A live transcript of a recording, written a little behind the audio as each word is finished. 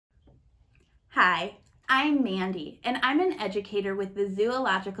Hi, I'm Mandy, and I'm an educator with the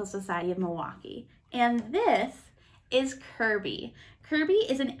Zoological Society of Milwaukee. And this is Kirby. Kirby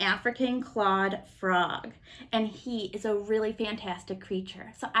is an African clawed frog, and he is a really fantastic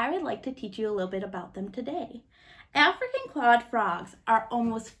creature. So I would like to teach you a little bit about them today. African clawed frogs are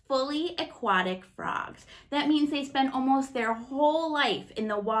almost fully aquatic frogs. That means they spend almost their whole life in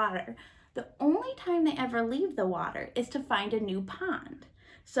the water. The only time they ever leave the water is to find a new pond.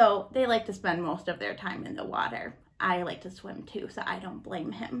 So they like to spend most of their time in the water. I like to swim too, so I don't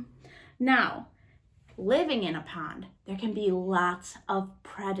blame him. Now, living in a pond, there can be lots of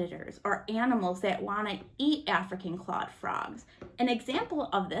predators or animals that want to eat African clawed frogs. An example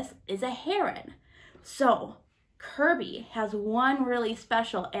of this is a heron. So Kirby has one really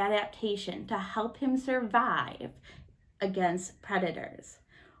special adaptation to help him survive against predators.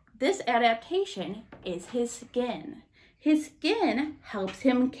 This adaptation is his skin. His skin helps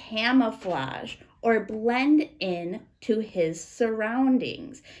him camouflage or blend in to his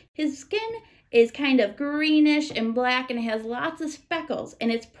surroundings. His skin is kind of greenish and black and has lots of speckles,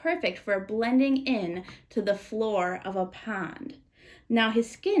 and it's perfect for blending in to the floor of a pond. Now his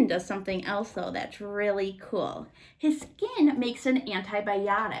skin does something else though that's really cool. His skin makes an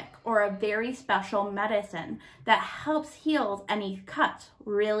antibiotic or a very special medicine that helps heal any cuts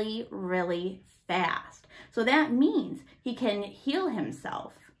really, really fast. So that means he can heal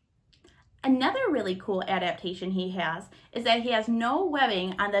himself. Another really cool adaptation he has is that he has no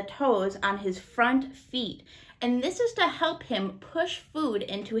webbing on the toes on his front feet. And this is to help him push food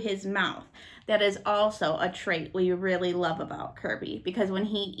into his mouth. That is also a trait we really love about Kirby, because when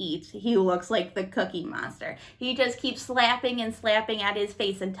he eats, he looks like the Cookie Monster. He just keeps slapping and slapping at his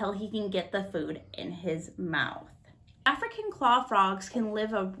face until he can get the food in his mouth. African claw frogs can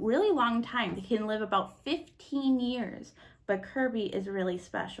live a really long time. They can live about 15 years. But Kirby is really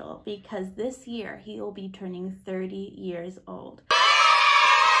special because this year he will be turning 30 years old.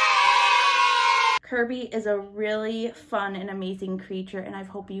 Kirby is a really fun and amazing creature, and I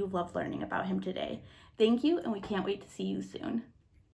hope you love learning about him today. Thank you, and we can't wait to see you soon.